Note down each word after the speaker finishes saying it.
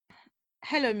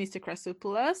Hello, Mr.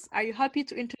 Krasopoulos. Are you happy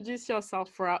to introduce yourself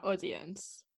for our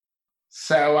audience?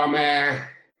 So I'm a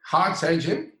heart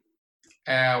surgeon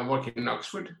working in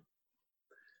Oxford.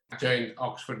 I joined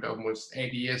Oxford almost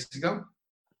 80 years ago.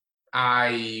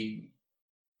 I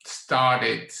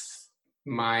started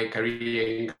my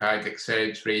career in cardiac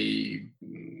surgery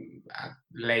at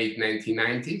late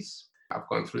 1990s. I've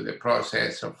gone through the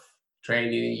process of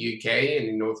training in UK and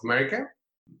in North America.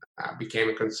 I became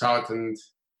a consultant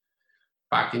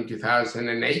back in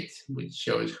 2008, which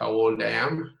shows how old I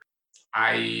am.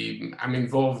 I'm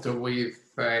involved with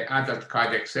adult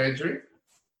cardiac surgery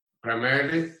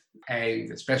primarily,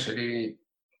 and especially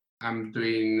I'm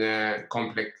doing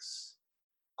complex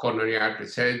coronary artery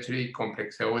surgery,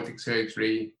 complex aortic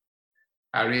surgery,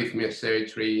 arrhythmia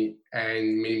surgery,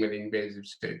 and minimally invasive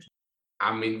surgery.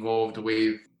 I'm involved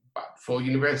with about 4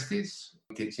 universities,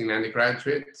 teaching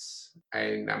undergraduates,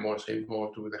 and I'm also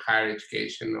involved with the higher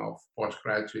education of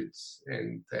postgraduates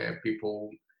and people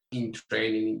in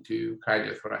training into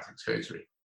cardiothoracic surgery.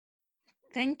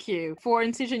 Thank you. For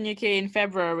Incision UK in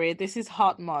February, this is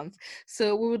Heart Month.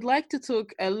 So we would like to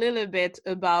talk a little bit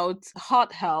about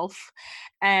heart health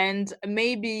and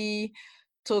maybe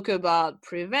talk about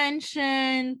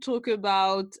prevention, talk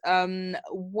about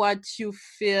what you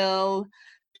feel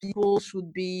people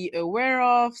should be aware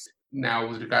of. Now,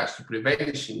 with regards to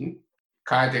prevention,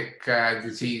 cardiac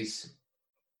disease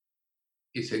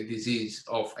is a disease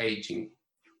of aging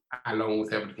along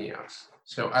with everything else.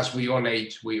 So as we all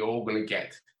age, we're all going to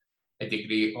get a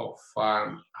degree of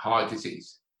heart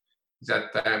disease. Is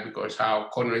that because our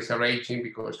coronaries are aging,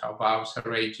 because our valves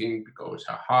are aging, because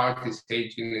our heart is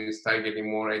aging and start getting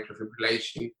more atrial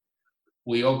fibrillation?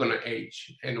 We're all going to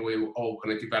age and we're all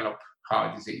going to develop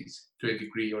heart disease to a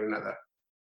degree or another.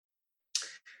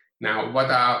 Now, what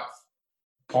are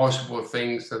possible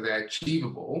things that are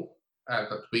achievable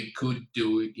that we could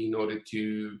do in order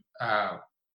to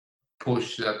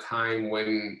push that time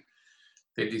when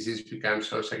the disease becomes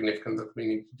so significant that we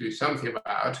need to do something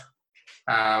about?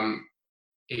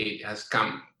 It has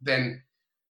come. Then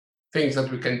things that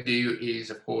we can do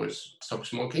is, of course, stop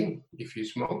smoking if you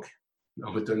smoke.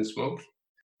 No, we don't smoke.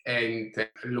 And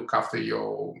look after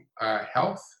your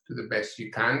health to the best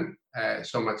you can,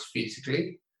 so much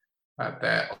physically,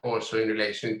 but also in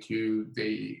relation to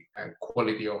the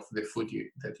quality of the food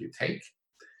that you take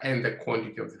and the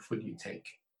quantity of the food you take.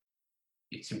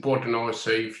 It's important also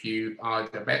if you are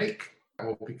diabetic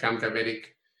or become diabetic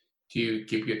to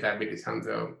keep your diabetes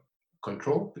under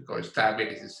control, because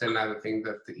diabetes is another thing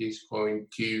that is going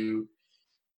to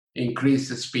increase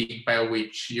the speed by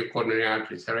which your coronary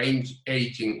arteries are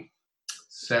aging.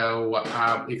 So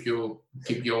if you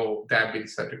keep your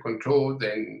diabetes under control,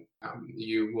 then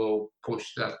you will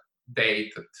push that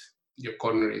date that your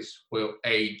coronaries will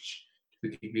age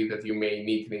to the degree that you may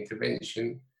need an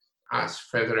intervention as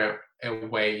further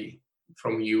away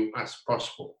from you as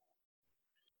possible.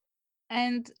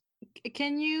 And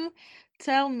can you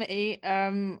tell me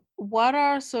what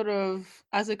are sort of,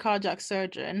 as a cardiac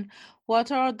surgeon,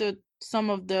 what are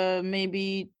some of the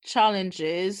maybe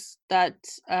challenges that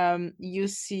you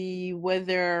see,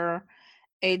 whether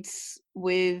it's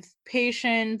with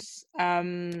patients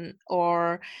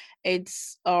or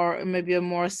maybe a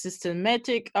more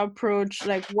systematic approach?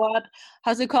 Like, what,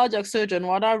 as a cardiac surgeon,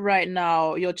 what are right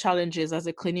now your challenges as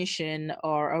a clinician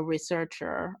or a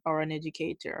researcher or an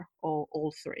educator, or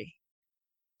all three?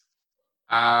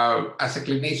 As a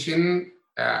clinician,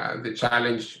 the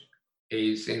challenge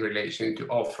is in relation to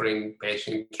offering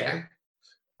patient care,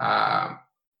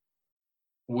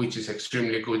 which is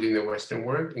extremely good in the Western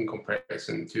world in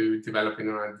comparison to developing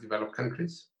or undeveloped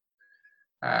countries.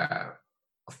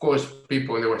 Of course,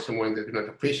 people in the Western world, they do not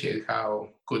appreciate how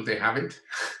good they have it.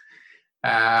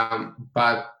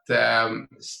 But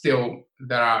still,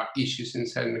 there are issues in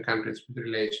certain countries with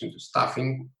relation to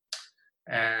staffing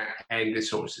and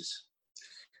resources,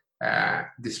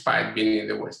 despite being in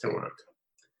the Western world.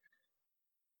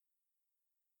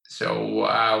 So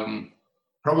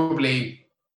probably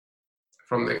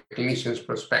from the clinician's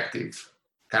perspective,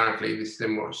 currently this is the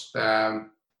most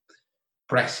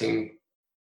pressing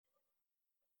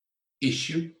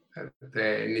issue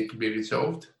that need to be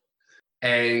resolved.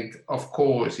 And of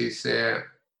course, is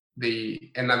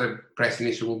another pressing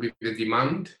issue will be the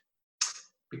demand,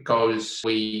 because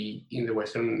we in the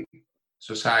Western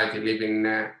society live in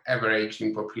an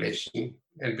ever-aging population,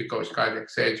 and because cardiac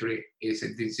surgery is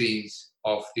a disease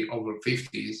of the over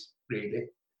 50s, really,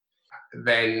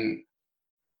 then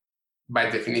by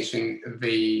definition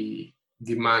the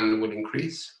demand will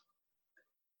increase.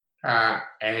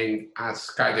 And as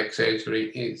cardiac surgery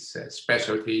is a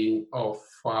specialty of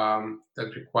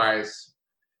that requires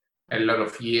a lot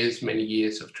of years, many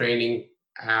years of training,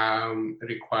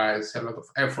 requires a lot of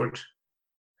effort,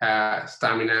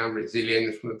 stamina,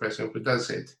 resilience from the person who does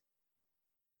it.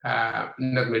 Not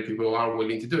many people are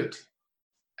willing to do it.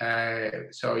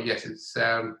 So yes, it's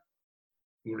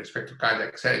with respect to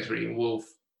cardiac surgery, we'll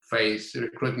face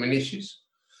recruitment issues,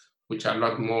 which are a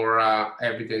lot more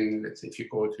evident, let's say, if you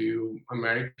go to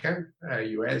America,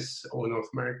 US, or North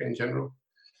America in general,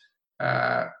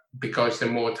 because the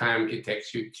more time it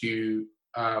takes you to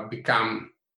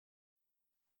become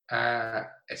a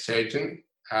surgeon,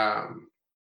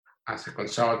 as a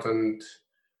consultant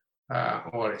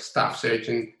or a staff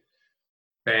surgeon,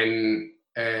 then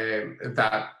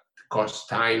that costs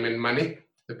time and money,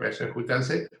 the person who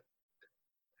does it.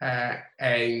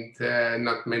 And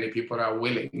not many people are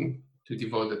willing to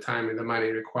devote the time and the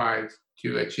money required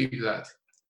to achieve that.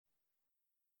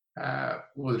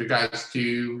 With regards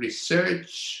to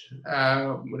research,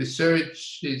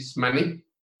 research is money.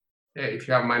 If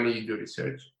you have money, you do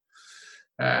research.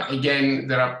 Again,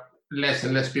 there are less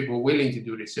and less people willing to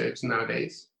do research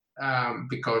nowadays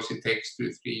because it takes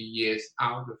 2-3 years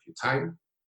out of your time.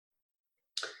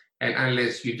 And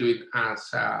unless you do it as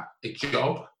a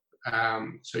job,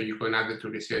 so you go either to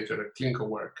research or clinical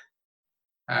work,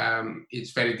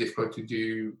 it's very difficult to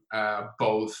do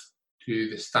both to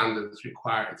the standards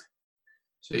required.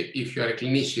 So if you're a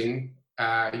clinician,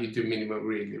 you do minimal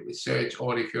really research,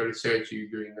 or if you're a researcher, you're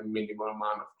doing a minimal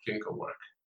amount of clinical work.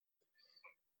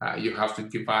 You have to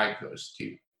divide those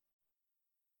two.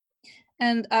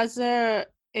 And as a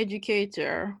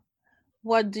educator,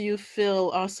 what do you feel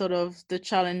are sort of the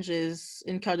challenges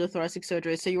in cardiothoracic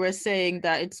surgery? So you were saying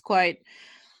that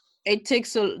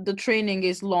the training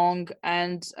is long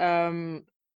and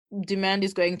demand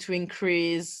is going to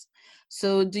increase.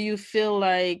 So do you feel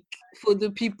like for the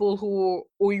people who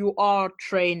you are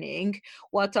training,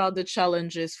 what are the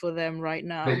challenges for them right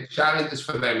now? The challenges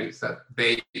for them is that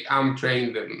I'm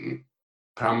training them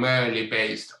primarily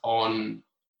based on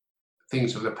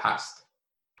things of the past,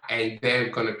 and they're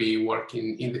going to be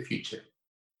working in the future.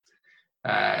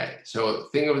 So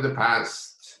thing of the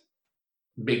past,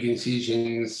 big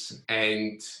incisions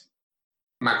and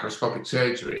macroscopic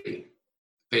surgery.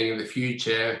 Thing in the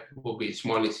future will be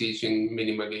small incision,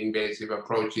 minimally invasive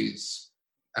approaches,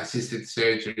 assisted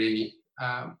surgery.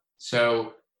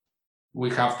 So we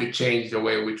have to change the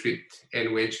way we treat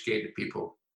and we educate the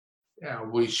people.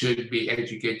 We should be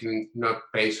educating not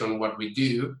based on what we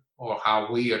do or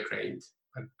how we are trained,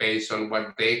 but based on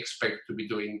what they expect to be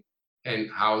doing and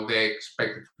how they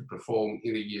expect to perform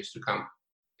in the years to come.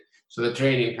 So the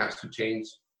training has to change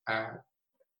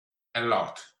a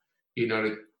lot in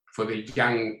order for the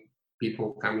young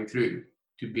people coming through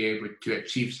to be able to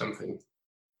achieve something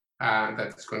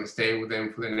that's going to stay with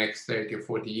them for the next 30 or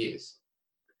 40 years.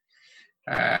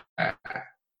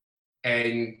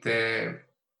 And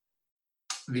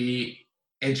the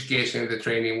education and the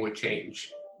training will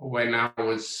change. When I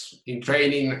was in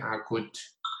training, I could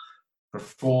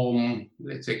perform,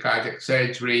 let's say, cardiac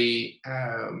surgery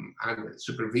under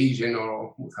supervision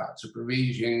or without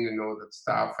supervision and all that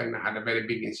stuff. And I had a very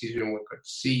big incision where I could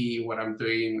see what I'm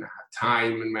doing. I had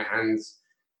time in my hands.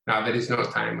 Now there is no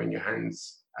time in your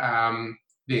hands.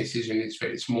 The incision is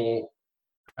very small.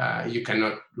 You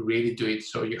cannot really do it.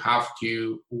 So you have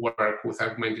to work with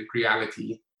augmented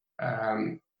reality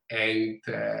and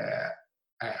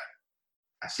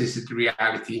assisted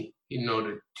reality in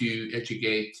order to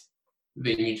educate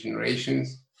the new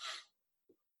generations.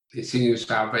 The incisions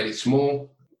are very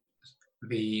small.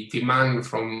 The demand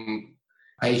from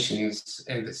patients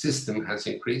and the system has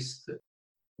increased,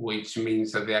 which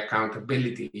means that the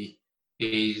accountability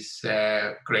is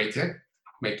greater,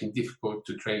 making it difficult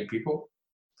to train people.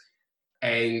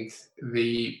 And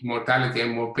the mortality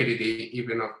and morbidity,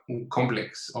 even of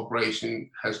complex operation,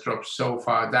 has dropped so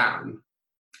far down.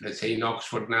 Let's say in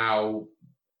Oxford now,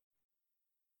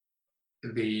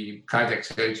 the cardiac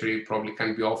surgery probably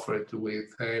can be offered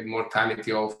with a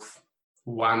mortality of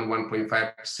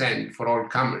 1.5% for all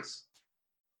comers,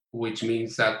 which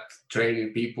means that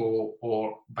training people,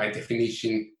 or by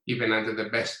definition, even under the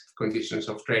best conditions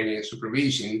of training and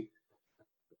supervision,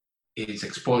 is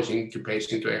exposing the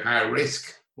patient to a higher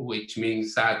risk, which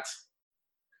means that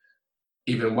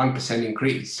even 1%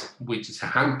 increase, which is a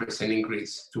 100%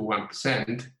 increase to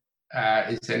 1%,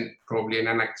 is probably an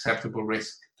unacceptable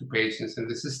risk to patients in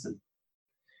the system.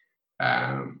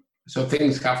 So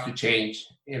things have to change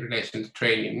in relation to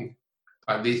training,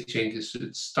 but these changes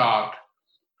should start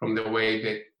from the way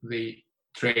that the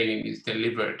training is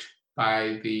delivered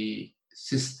by the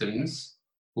systems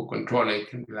who control it,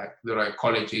 like the Royal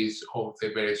Colleges of the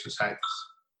various societies.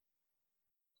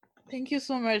 Thank you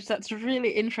so much. That's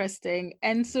really interesting.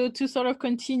 And so to sort of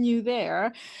continue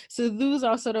there, so those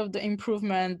are sort of the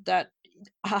improvement that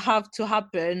have to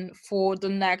happen for the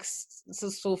next,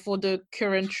 so for the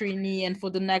current trainee and for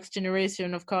the next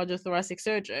generation of cardiothoracic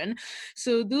surgeon.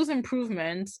 So those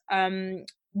improvements,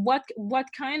 what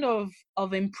kind of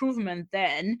improvement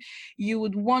then you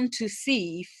would want to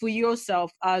see for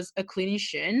yourself as a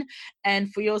clinician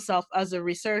and for yourself as a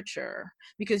researcher?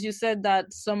 Because you said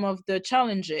that some of the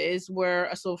challenges were,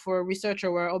 so for a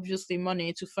researcher, were obviously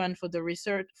money to fund for the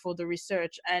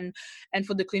research, and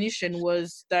for the clinician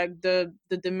was that the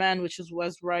demand which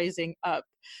was rising up.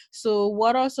 So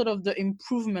what are sort of the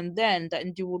improvement then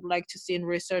that you would like to see in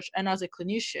research and as a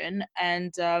clinician,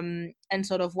 and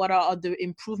sort of what are the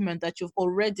improvement that you've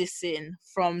already seen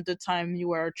from the time you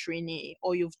were a trainee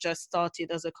or you've just started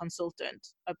as a consultant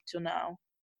up to now?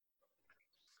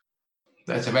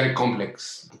 That's a very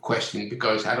complex question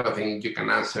because I don't think you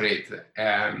can answer it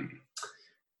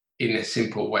in a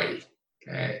simple way.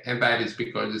 And that is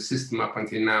because the system up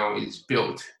until now is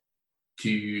built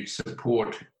to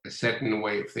support a certain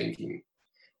way of thinking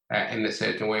and a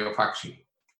certain way of action.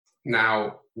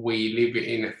 Now, we live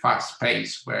in a fast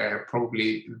pace where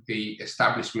probably the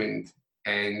establishment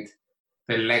and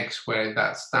the legs where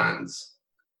that stands,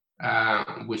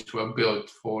 which were built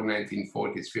for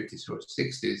 1940s, 50s, or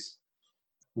 60s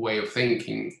way of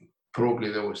thinking, probably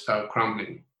they will start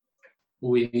crumbling.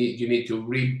 You need to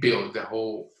rebuild the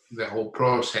whole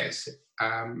process.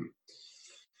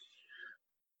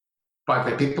 But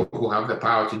the people who have the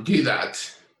power to do that,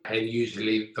 and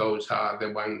usually those are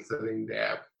the ones that are in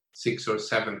their 6th or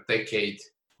 7th decade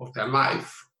of their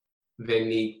life, they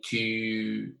need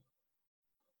to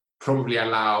probably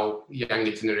allow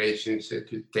younger generations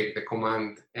to take the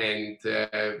command and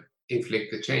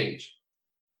inflict the change.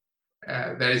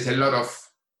 There is a lot of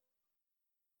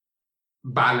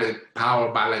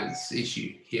power balance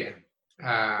issue here,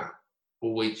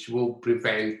 which will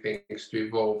prevent things to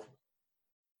evolve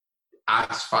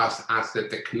as fast as the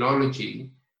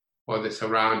technology or the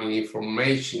surrounding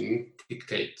information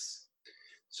dictates.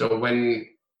 So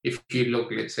if you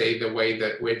look, let's say, the way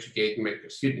that we educate medical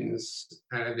students,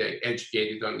 they're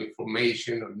educated on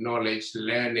information, on knowledge,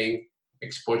 learning,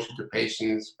 exposure to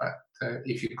patients. But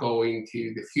if you go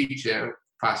into the future,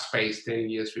 fast-paced 10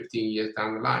 years, 15 years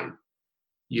down the line,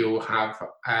 you have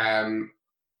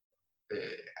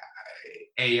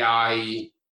AI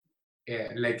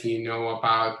letting you know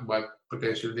about what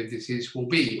potentially the disease will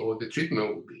be or the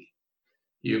treatment will be.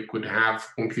 You could have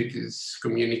computers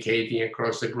communicating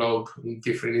across the globe in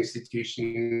different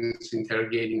institutions,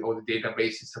 interrogating all the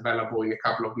databases available in a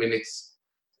couple of minutes,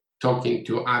 talking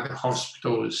to other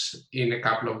hospitals in a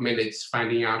couple of minutes,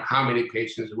 finding out how many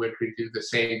patients were treated with the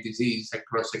same disease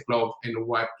across the globe and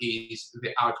what is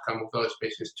the outcome of those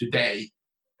patients today,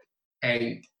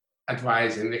 and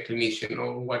advising the clinician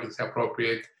on what is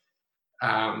appropriate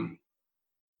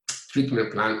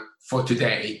treatment plan for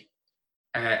today.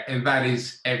 And that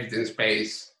is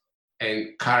evidence-based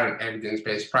and current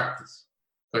evidence-based practice.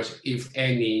 Because if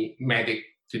any medic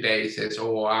today says,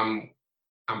 "Oh, I'm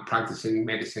practicing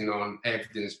medicine on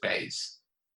evidence-based,"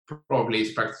 probably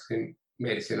is practicing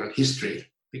medicine on history,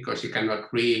 because you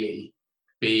cannot really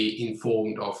be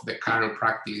informed of the current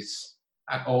practice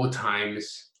at all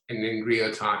times and in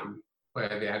real time,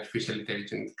 where the artificial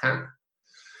intelligence can.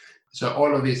 So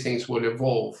all of these things will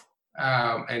evolve,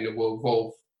 and it will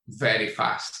evolve very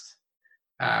fast.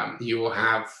 You will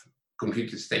have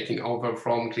computers taking over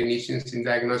from clinicians in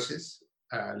diagnosis.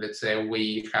 Let's say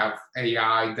we have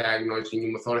AI diagnosing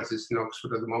pneumothorax in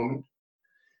Oxford at the moment.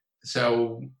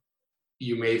 So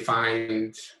you may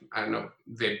find, I don't know,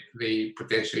 the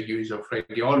potential use of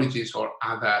radiologists or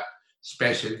other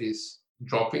specialties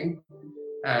dropping.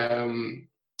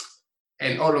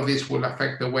 And all of this will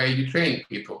affect the way you train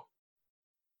people.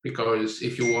 Because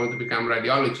if you want to become a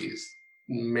radiologist,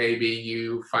 maybe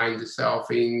you find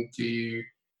yourself into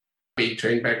being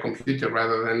trained by a computer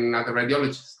rather than another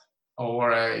radiologist,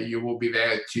 or you will be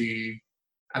there to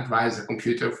advise the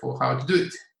computer for how to do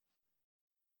it.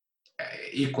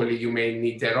 Equally, you may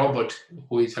need a robot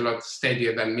who is a lot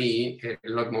steadier than me, a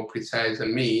lot more precise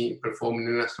than me, performing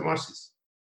anastomosis.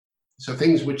 So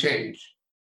things will change.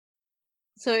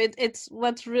 So it's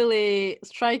what's really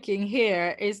striking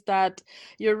here is that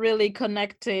you're really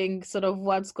connecting sort of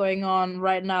what's going on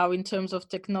right now in terms of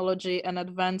technology and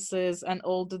advances and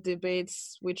all the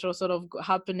debates which are sort of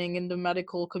happening in the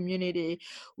medical community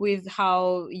with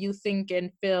how you think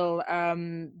and feel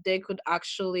they could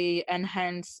actually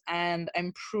enhance and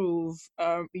improve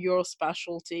your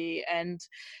specialty and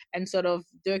sort of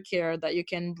the care that you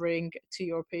can bring to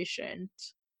your patient.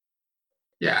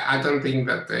 Yeah, I don't think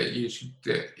that you should,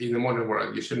 in the modern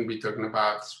world, you shouldn't be talking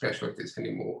about specialties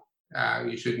anymore.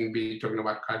 You shouldn't be talking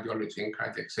about cardiology and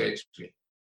cardiac surgery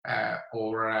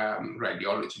or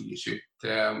radiology. You should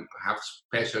have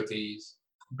specialties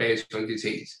based on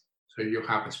disease. So you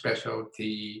have a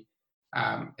specialty,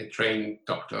 a trained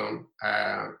doctor,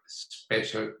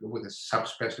 special with a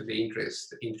subspecialty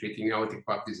interest in treating aortic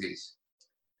valve disease,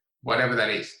 whatever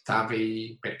that is,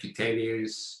 TAVI,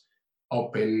 percutaneous,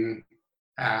 open.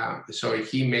 So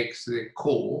he makes the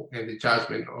call and the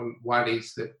judgment on what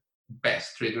is the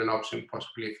best treatment option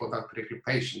possibly for that particular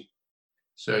patient.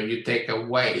 So you take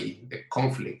away the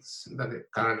conflicts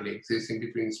that currently exist in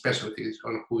between specialties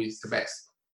on who is the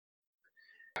best.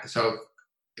 So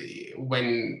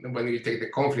when you take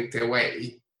the conflict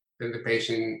away, then the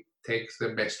patient takes the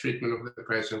best treatment of the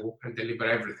person who can deliver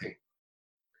everything.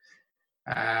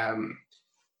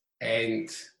 And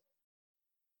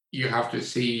you have to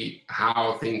see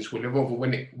how things will evolve.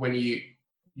 When you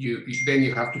then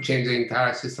you have to change the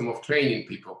entire system of training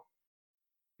people,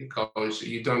 because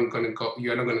you're not going to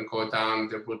go down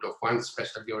the route of one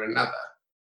specialty or another,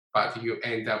 but you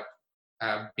end up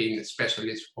being a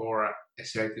specialist for a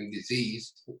certain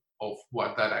disease of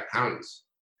what that accounts,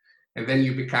 and then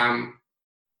you become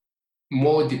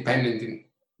more dependent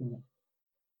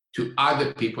to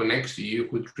other people next to you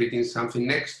who are treating something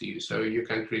next to you. So you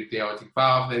can treat the aortic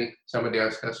valve, then somebody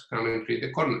else has to come and treat the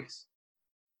coronaries.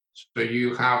 So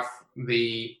you have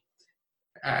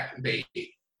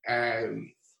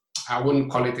I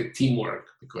wouldn't call it a teamwork,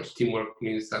 because teamwork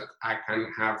means that I can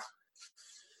have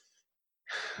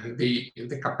the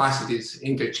capacities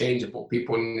interchangeable.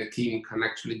 People in a team can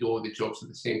actually do all the jobs at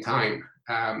the same time.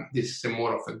 This is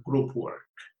more of a group work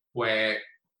where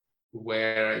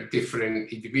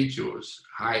different individuals,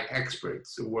 high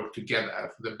experts, work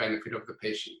together for the benefit of the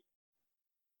patient.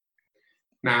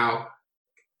 Now,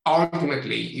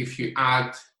 ultimately, if you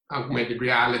add augmented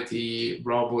reality,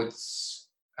 robots,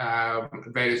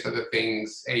 various other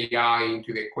things, AI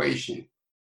into the equation,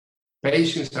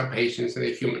 patients are patients and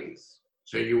they're humans.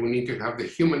 So you will need to have the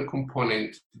human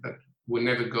component that will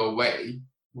never go away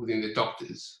within the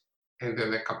doctors, and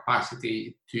then the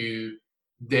capacity to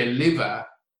deliver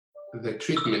the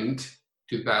treatment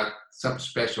to that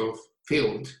subspecial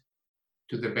field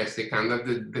to the best they can. That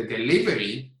the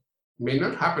delivery may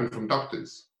not happen from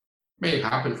doctors, may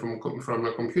happen from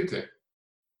a computer.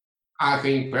 I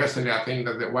think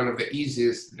that one of the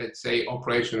easiest, let's say,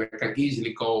 operation that can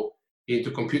easily go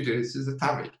into computers is the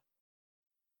TAVI.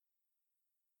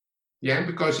 Yeah,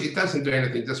 because it doesn't do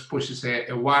anything, just pushes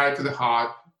a wire to the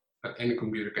heart that any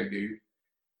computer can do,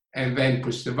 and then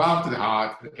push the valve to the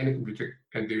heart that any computer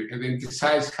can do, and then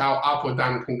decides how up or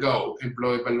down can go and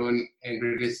blow a balloon and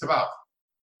release the valve.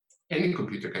 Any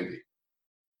computer can do.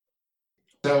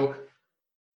 So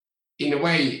in a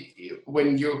way,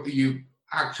 when you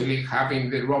actually having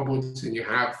the robots and you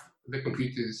have the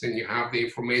computers and you have the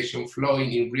information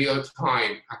flowing in real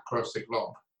time across the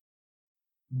globe,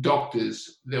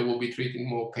 doctors, they will be treating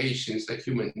more patients like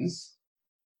humans,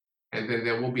 and then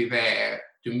they will be there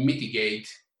to mitigate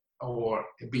or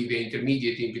be the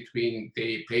intermediate in between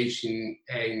the patient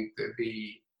and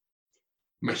the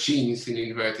machines, in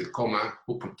inverted comma,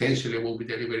 who potentially will be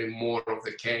delivering more of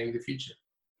the care in the future.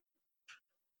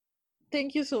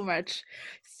 Thank you so much.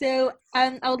 So,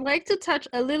 I would like to touch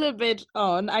a little bit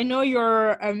on, I know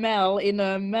you're a male in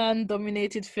a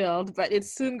man-dominated field, but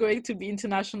it's soon going to be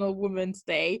International Women's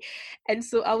Day. And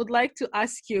so I would like to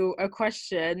ask you a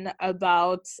question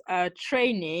about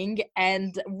training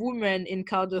and women in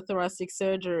cardiothoracic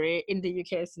surgery in the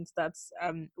UK, since that's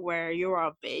where you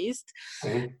are based.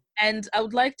 Mm-hmm. And I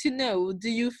would like to know, do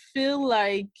you feel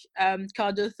like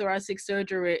cardiothoracic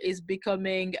surgery is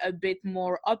becoming a bit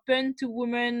more open to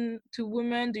women?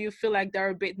 Do you feel like there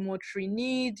are a bit more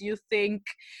trainee? Do you think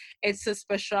it's a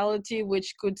specialty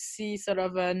which could see sort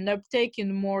of an uptake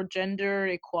in more gender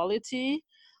equality?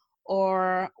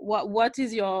 Or what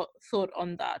is your thought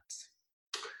on that?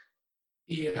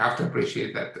 You have to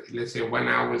appreciate that. Let's say when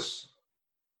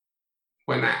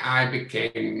I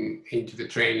became into the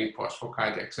training post for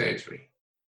cardiac surgery,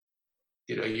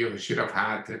 you should have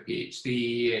had a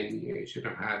PhD and you should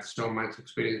have had so much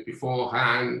experience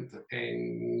beforehand,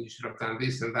 and you should have done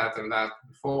this and that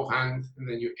beforehand, and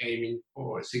then you're aiming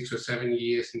for 6 or 7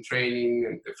 years in training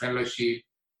and the fellowship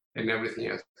and everything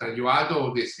else. And you add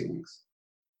all these things,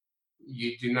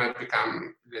 you do not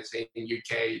become, let's say in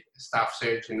UK, a staff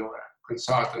surgeon or a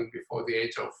consultant before the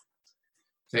age of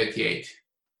 38.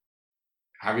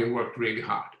 Having worked really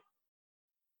hard.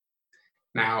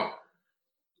 Now,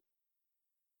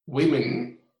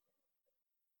 women,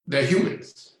 they're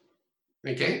humans.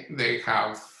 Okay, they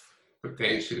have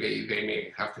potentially, they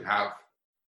may have to have,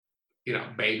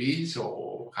 babies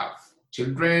or have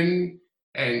children,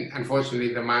 and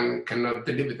unfortunately, the man cannot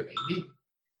deliver the baby.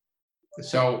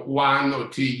 So 1 or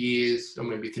 2 years, or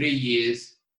maybe 3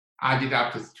 years, added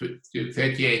up to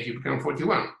 38, you become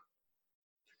 41.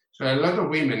 So a lot of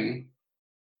women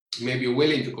may be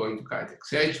willing to go into cardiac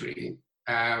surgery.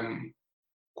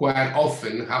 Quite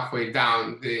often, halfway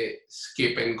down, they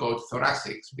skip and go to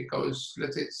thoracics because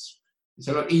it's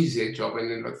a lot easier job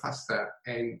and a lot faster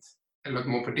and a lot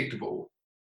more predictable.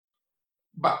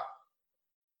 But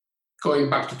going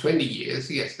back to 20 years,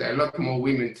 yes, there are a lot more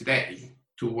women today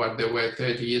to what there were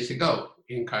 30 years ago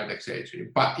in cardiac surgery.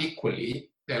 But equally,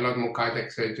 there are a lot more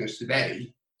cardiac surgeons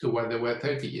today to what there were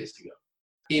 30 years ago.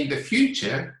 In the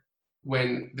future,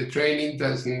 when the training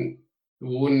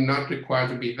will not require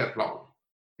to be that long,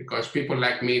 because people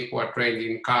like me who are trained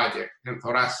in cardiac and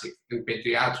thoracic and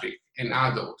pediatric and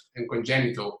adult and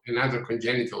congenital and other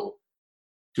congenital,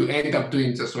 to end up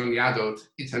doing just only adult,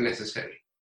 it's unnecessary.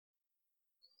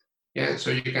 Yeah,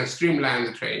 so you can streamline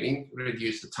the training,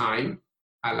 reduce the time,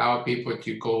 allow people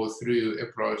to go through a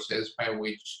process by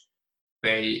which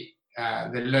they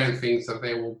learn things that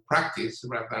they will practice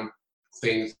rather than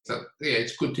things that,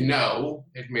 it's good to know,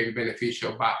 it may be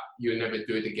beneficial, but you never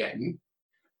do it again.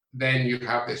 Then you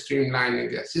have the streamlining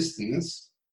the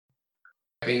assistance.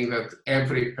 I think that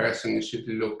every person should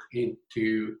look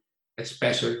into a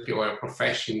specialty or a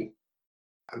profession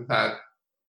that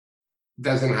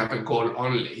doesn't have a goal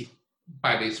only,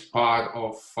 but is part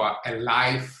of a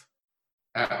life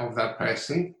of that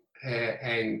person,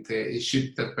 and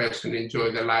should that person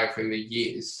enjoy the life and the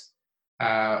years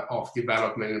of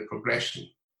development and progression.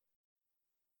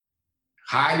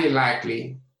 Highly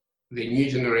likely, the new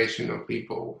generation of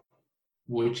people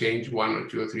will change 1 or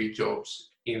 2 or 3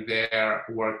 jobs in their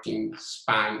working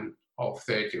span of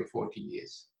 30 or 40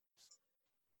 years.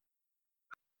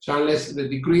 So unless the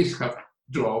degrees have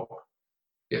dropped,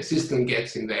 the system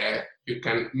gets in there, you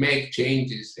can make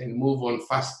changes and move on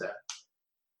faster.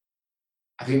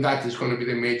 I think that is going to be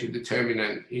the major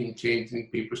determinant in changing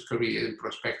people's career and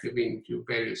perspective into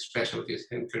various specialties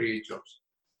and career jobs.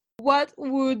 What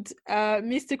would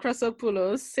Mr.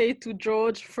 Chrysopoulos say to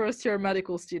George, first-year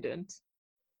medical student?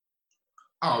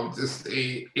 Oh, just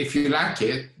if you like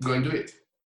it, go and do it.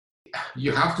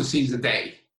 You have to seize the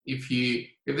day. If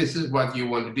this is what you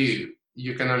want to do,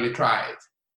 you can only try it,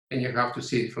 and you have to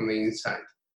see it from the inside.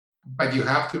 But you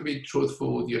have to be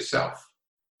truthful with yourself.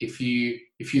 If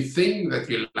you think that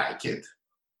you like it,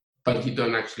 but you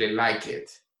don't actually like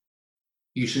it,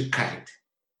 you should cut it.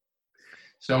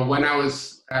 So when I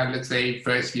was, let's say,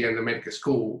 first year in the medical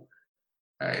school,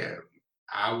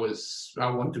 I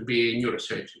wanted to be a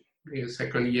neurosurgeon. In the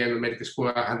second year in the medical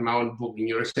school, I had my own book in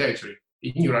neurosurgery,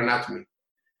 in neuroanatomy.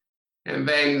 And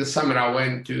then in the summer, I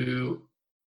went to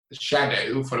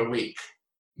shadow for a week,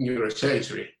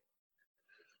 neurosurgery.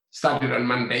 Started on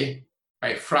Monday.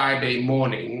 By Friday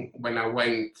morning, when I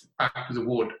went back to the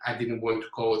ward, I didn't want to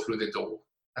go through the door.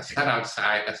 I sat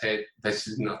outside. I said, this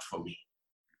is not for me.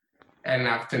 And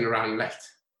I've turned around and left.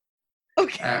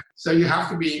 Okay. So you have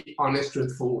to be honest,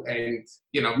 truthful, and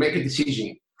make a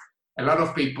decision. A lot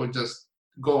of people just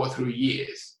go through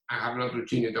years. I have a lot of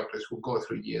junior doctors who go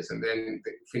through years and then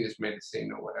they finish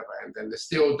medicine or whatever, and then they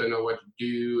still don't know what to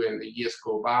do, and the years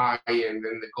go by, and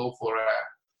then they go for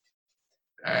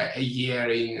a year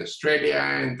in Australia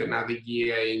and another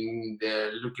year in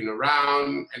looking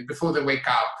around, and before they wake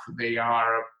up, they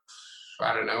are,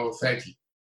 30,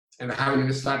 and they haven't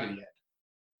even started yet.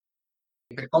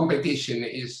 The competition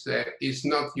is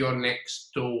not your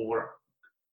next door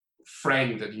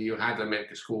friend that you had at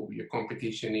medical school. Your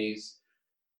competition is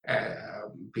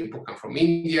people come from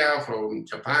India, from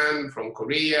Japan, from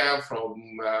Korea, from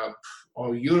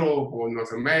or Europe or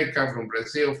North America, from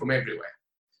Brazil, from everywhere.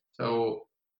 So,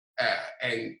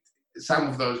 and some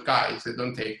of those guys, they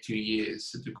don't take 2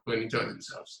 years to go and enjoy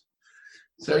themselves.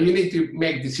 So you need to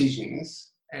make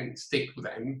decisions and stick with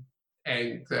them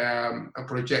and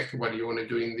project what you want to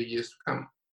do in the years to come.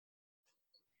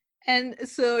 And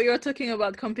so you're talking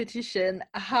about competition.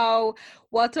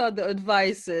 What are the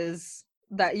advices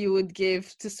that you would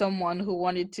give to someone who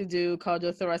wanted to do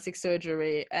cardiothoracic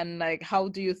surgery, and how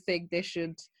do you think they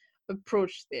should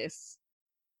approach this?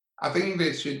 I think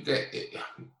they should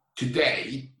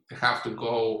today have to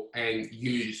go and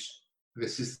use the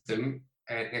system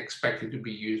and expect it to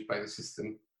be used by the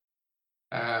system.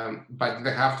 But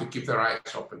they have to keep their eyes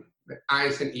open. The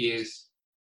eyes and ears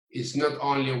is not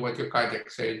only what your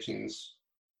cardiac surgeons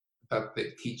that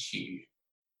they teach you,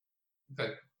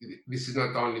 that this is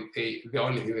not only the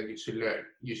only thing that you should learn.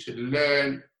 You should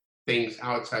learn things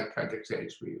outside cardiac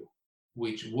surgery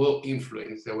which will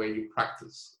influence the way you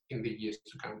practice in the years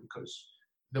to come, because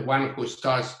the one who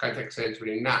starts cardiac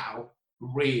surgery now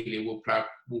really will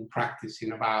practice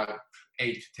in about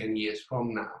 8 to 10 years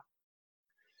from now.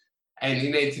 And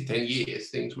in 8 to 10 years,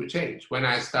 things will change. When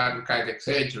I started cardiac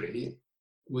surgery,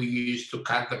 we used to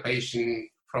cut the patient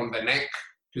from the neck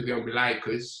to the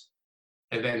umbilicus,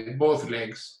 and then both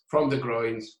legs from the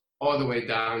groins all the way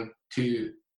down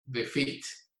to the feet.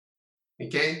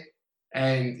 Okay?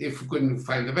 And if we couldn't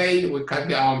find the vein, we cut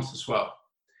the arms as well.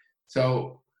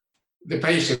 So the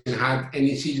patient had an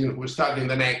incision who started in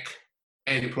the neck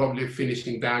and probably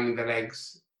finishing down in the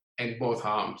legs and both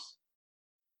arms.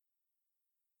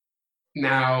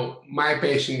 Now, my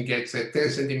patient gets a 10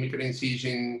 centimeter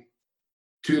incision,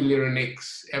 2 little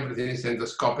nicks, everything is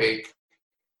endoscopic.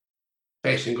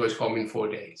 Patient goes home in 4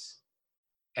 days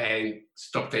and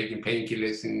stop taking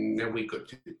painkillers in a week or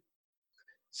 2.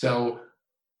 So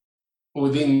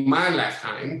within my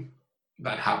lifetime,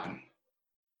 that happened.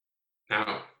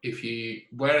 Now, if you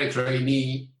were a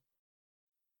trainee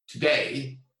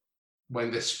today,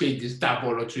 when the speed is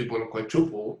double or triple or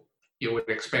quadruple, you would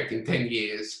expect in 10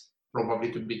 years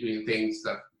probably to be doing things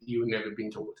that you've never been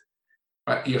taught.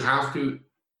 But you have to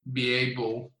be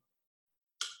able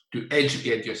to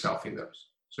educate yourself in those.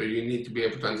 So you need to be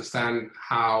able to understand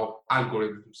how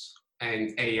algorithms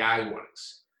and AI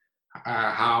works,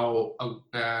 how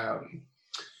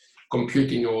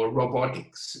computing or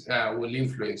robotics will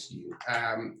influence you,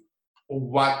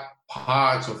 what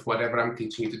parts of whatever I'm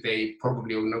teaching today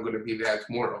probably are not going to be there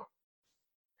tomorrow.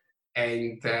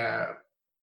 And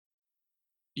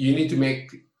you need to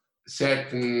make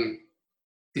certain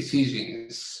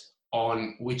decisions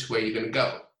on which way you're going to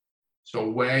go. So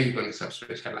where you're going to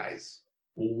subspecialize,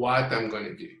 what I'm going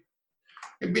to do.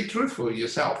 And be truthful with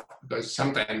yourself, because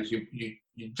sometimes you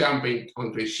jump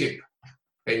onto a ship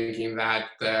thinking that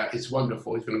it's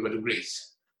wonderful, it's going to go to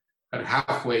Greece. But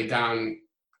halfway down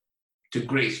to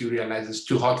Greece, you realize it's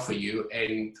too hot for you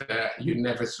and you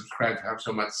never subscribe to have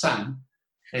so much sun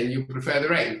and you prefer the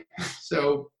rain.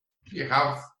 So you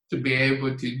have to be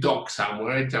able to dock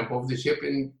somewhere, jump off the ship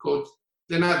and go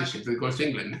to another ship that goes to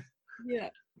England. Yeah.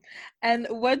 And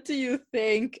what do you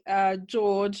think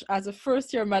George, as a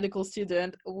first-year medical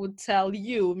student, would tell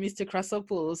you, Mr.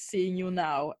 Chrysopoulos, seeing you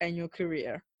now and your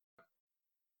career?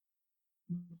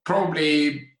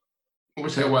 Probably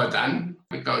would say well done,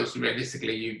 because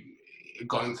realistically you've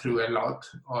gone through a lot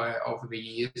over the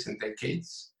years and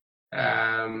decades.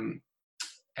 I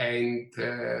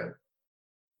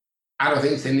don't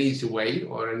think it's an easy way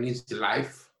or an easy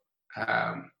life.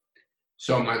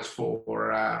 So much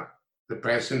for the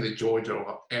person, the George,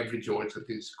 or every George that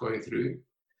is going through.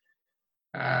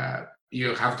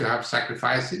 You have to have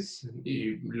sacrifices.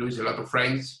 You lose a lot of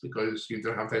friends because you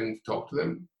don't have time to talk to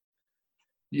them.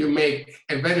 You make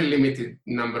a very limited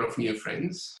number of new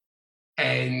friends,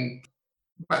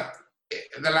 but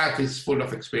the life is full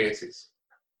of experiences.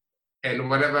 And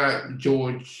whatever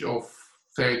George of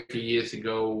 30 years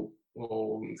ago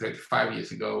or 35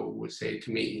 years ago would say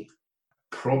to me,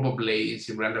 probably is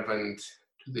irrelevant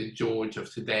to the George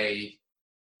of today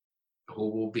who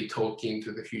will be talking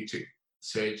to the future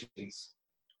surgeons,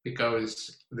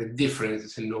 because the difference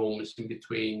is enormous in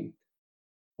between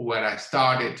where I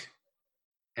started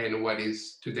and what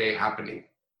is today happening.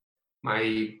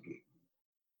 My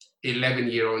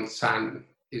 11-year-old son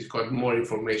has got more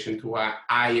information to what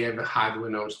I ever had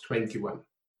when I was 21.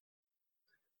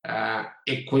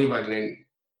 Equivalent,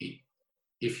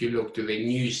 if you look to the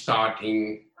new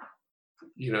starting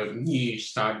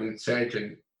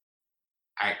surgeon,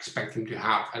 I expect him to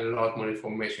have a lot more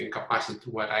information and capacity to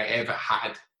what I ever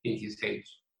had in his age.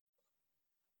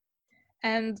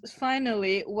 And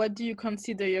finally, what do you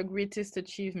consider your greatest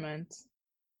achievement?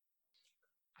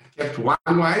 I kept one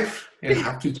wife and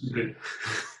have 2 children.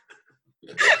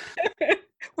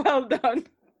 Well done.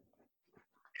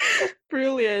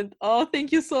 Brilliant. Oh,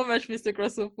 thank you so much, Mr.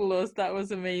 Chrysopoulos. That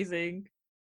was amazing.